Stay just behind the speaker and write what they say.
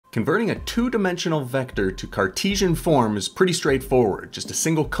Converting a two-dimensional vector to Cartesian form is pretty straightforward. Just a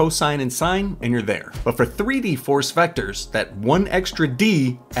single cosine and sine and you're there. But for 3D force vectors, that one extra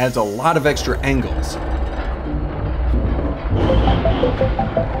d adds a lot of extra angles.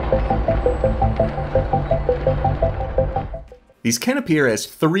 These can appear as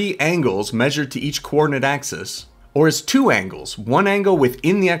 3 angles measured to each coordinate axis, or as 2 angles, one angle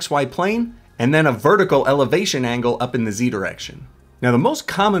within the xy plane and then a vertical elevation angle up in the z direction. Now, the most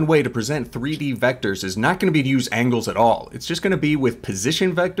common way to present 3D vectors is not going to be to use angles at all. It's just going to be with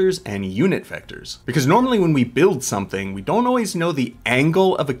position vectors and unit vectors. Because normally when we build something, we don't always know the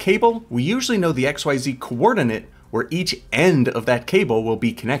angle of a cable. We usually know the XYZ coordinate where each end of that cable will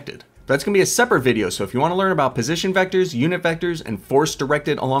be connected. That's going to be a separate video, so if you want to learn about position vectors, unit vectors, and force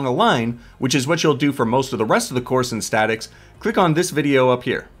directed along a line, which is what you'll do for most of the rest of the course in statics, click on this video up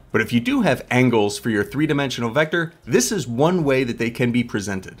here. But if you do have angles for your three-dimensional vector, this is one way that they can be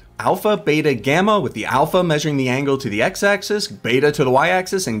presented. Alpha, beta, gamma, with the alpha measuring the angle to the x-axis, beta to the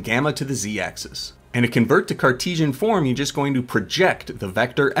y-axis, and gamma to the z-axis. And to convert to Cartesian form, you're just going to project the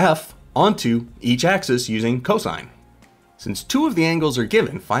vector f onto each axis using cosine. Since 2 of the angles are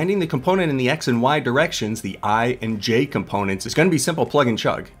given, finding the component in the x and y directions, the I and j components, is going to be simple plug and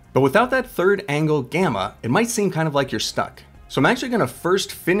chug. But without that third angle gamma, it might seem kind of like you're stuck. So I'm actually going to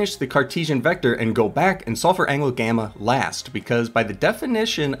first finish the Cartesian vector and go back and solve for angle gamma last, because by the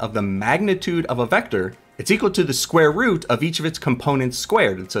definition of the magnitude of a vector, it's equal to the square root of each of its components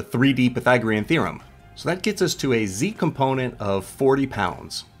squared. It's a 3D Pythagorean theorem. So that gets us to a z component of 40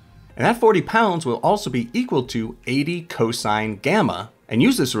 pounds. And that 40 pounds will also be equal to 80 cosine gamma, and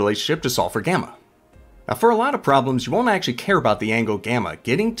use this relationship to solve for gamma. Now, for a lot of problems, you won't actually care about the angle gamma.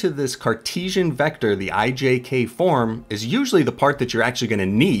 Getting to this Cartesian vector, the ijk form, is usually the part that you're actually going to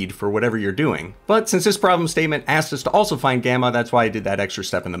need for whatever you're doing. But since this problem statement asked us to also find gamma, that's why I did that extra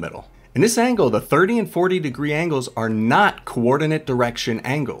step in the middle. In this angle, the 30 and 40 degree angles are not coordinate direction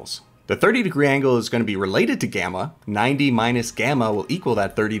angles. The 30 degree angle is going to be related to gamma. 90 minus gamma will equal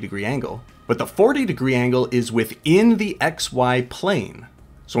that 30 degree angle. But the 40 degree angle is within the xy plane.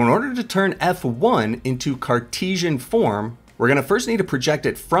 So in order to turn f1 into Cartesian form, we're going to first need to project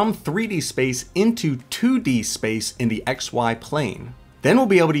it from 3D space into 2D space in the xy plane. Then we'll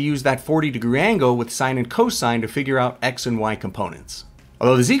be able to use that 40 degree angle with sine and cosine to figure out x and y components.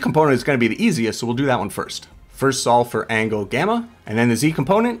 Although the z component is going to be the easiest, so we'll do that one first. First solve for angle gamma, and then the z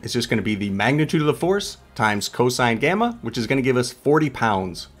component is just going to be the magnitude of the force times cosine gamma, which is going to give us 40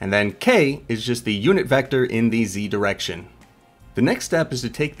 pounds. And then k is just the unit vector in the z direction. The next step is to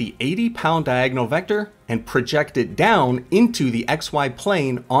take the 80-pound diagonal vector and project it down into the xy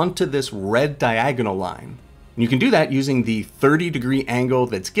plane onto this red diagonal line. And you can do that using the 30 degree angle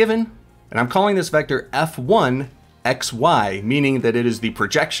that's given, and I'm calling this vector f1 xy, meaning that it is the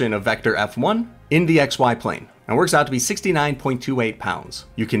projection of vector f1 in the xy plane. And it works out to be 69.28 pounds.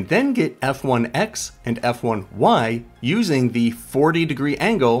 You can then get f1x and f1y using the 40 degree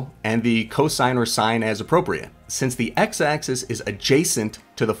angle and the cosine or sine as appropriate. Since the x-axis is adjacent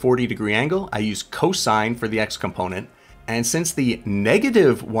to the 40 degree angle, I use cosine for the x component. And since the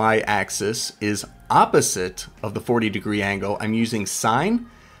negative y-axis is opposite of the 40 degree angle, I'm using sine,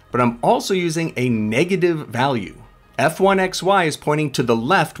 but I'm also using a negative value. f1xy is pointing to the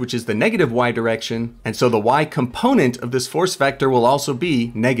left, which is the negative y direction, and so the y component of this force vector will also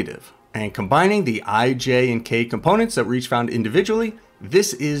be negative. And combining the I, j, and k components that we each found individually,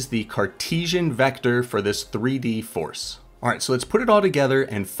 this is the Cartesian vector for this 3D force. All right, so let's put it all together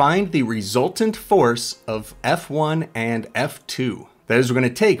and find the resultant force of F1 and F2. That is, we're going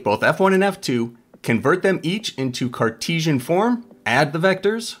to take both F1 and F2, convert them each into Cartesian form, add the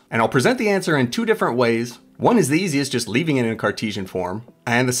vectors, and I'll present the answer in 2 different ways. One is the easiest, just leaving it in Cartesian form.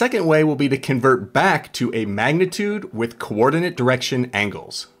 And the second way will be to convert back to a magnitude with coordinate direction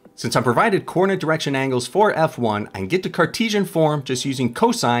angles. Since I'm provided coordinate direction angles for F1, I can get to Cartesian form just using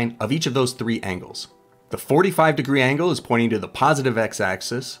cosine of each of those 3 angles. The 45 degree angle is pointing to the positive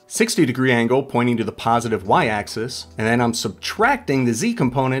x-axis, 60 degree angle pointing to the positive y-axis, and then I'm subtracting the z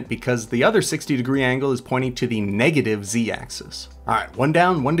component because the other 60 degree angle is pointing to the negative z-axis. All right, 1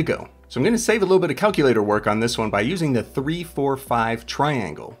 down, 1 to go. So I'm going to save a little bit of calculator work on this one by using the 3, 4, 5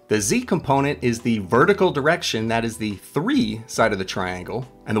 triangle. The z component is the vertical direction, that is the 3 side of the triangle,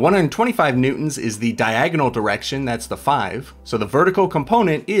 and the 125 newtons is the diagonal direction, that's the 5. So the vertical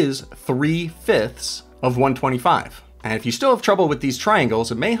component is 3/5 of 125. And if you still have trouble with these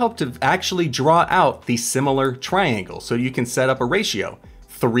triangles, it may help to actually draw out the similar triangle. So you can set up a ratio.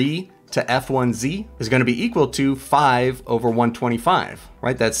 3 to f1z is going to be equal to 5 over 125,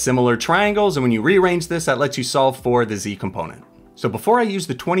 right? That's similar triangles, and when you rearrange this, that lets you solve for the z component. So before I use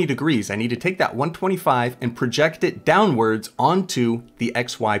the 20 degrees, I need to take that 125 and project it downwards onto the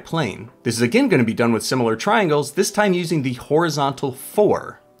XY plane. This is again going to be done with similar triangles, this time using the horizontal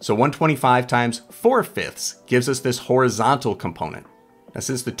 4. So 125 times 4/5 gives us this horizontal component. Now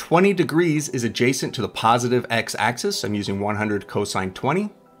since the 20 degrees is adjacent to the positive x-axis, I'm using 100 cosine 20.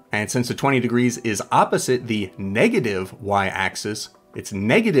 And since the 20 degrees is opposite the negative y-axis, it's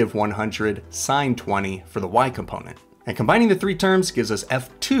negative 100 sine 20 for the y component. And combining the three terms gives us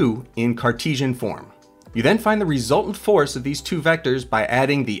F2 in Cartesian form. You then find the resultant force of these two vectors by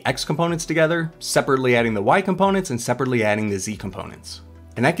adding the x components together, separately adding the y components, and separately adding the z components.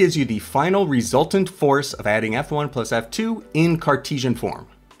 And that gives you the final resultant force of adding F1 plus F2 in Cartesian form.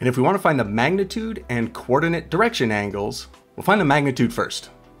 And if we want to find the magnitude and coordinate direction angles, we'll find the magnitude first.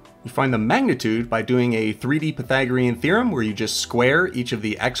 You find the magnitude by doing a 3D Pythagorean theorem where you just square each of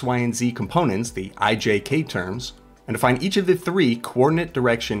the x, y, and z components, the I, J, K terms. And to find each of the three coordinate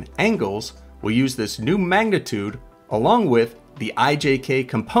direction angles, we'll use this new magnitude along with the I, J, K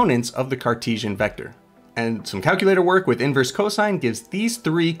components of the Cartesian vector. And some calculator work with inverse cosine gives these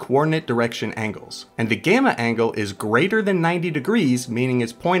three coordinate direction angles. And the gamma angle is greater than 90 degrees, meaning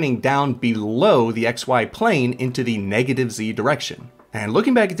it's pointing down below the XY plane into the negative z direction. And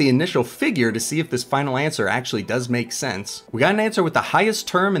looking back at the initial figure to see if this final answer actually does make sense, we got an answer with the highest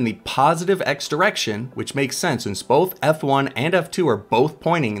term in the positive x direction, which makes sense since both F1 and F2 are both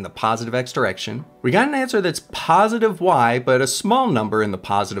pointing in the positive x direction. We got an answer that's positive y, but a small number in the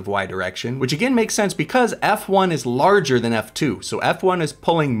positive y direction, which again makes sense because F1 is larger than F2. So F1 is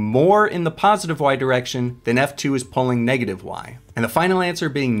pulling more in the positive y direction than F2 is pulling negative y. And the final answer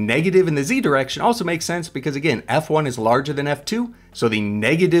being negative in the z direction also makes sense because again, F1 is larger than F2, so the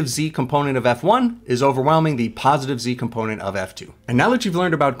negative z component of F1 is overwhelming the positive z component of F2. And now that you've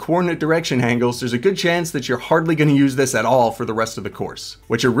learned about coordinate direction angles, there's a good chance that you're hardly going to use this at all for the rest of the course.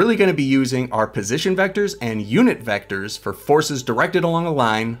 What you're really going to be using are position vectors and unit vectors for forces directed along a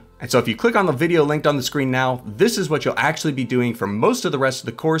line. And so if you click on the video linked on the screen now, this is what you'll actually be doing for most of the rest of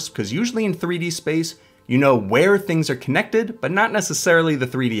the course, because usually in 3D space, you know where things are connected, but not necessarily the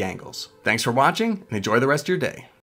 3D angles. Thanks for watching and enjoy the rest of your day.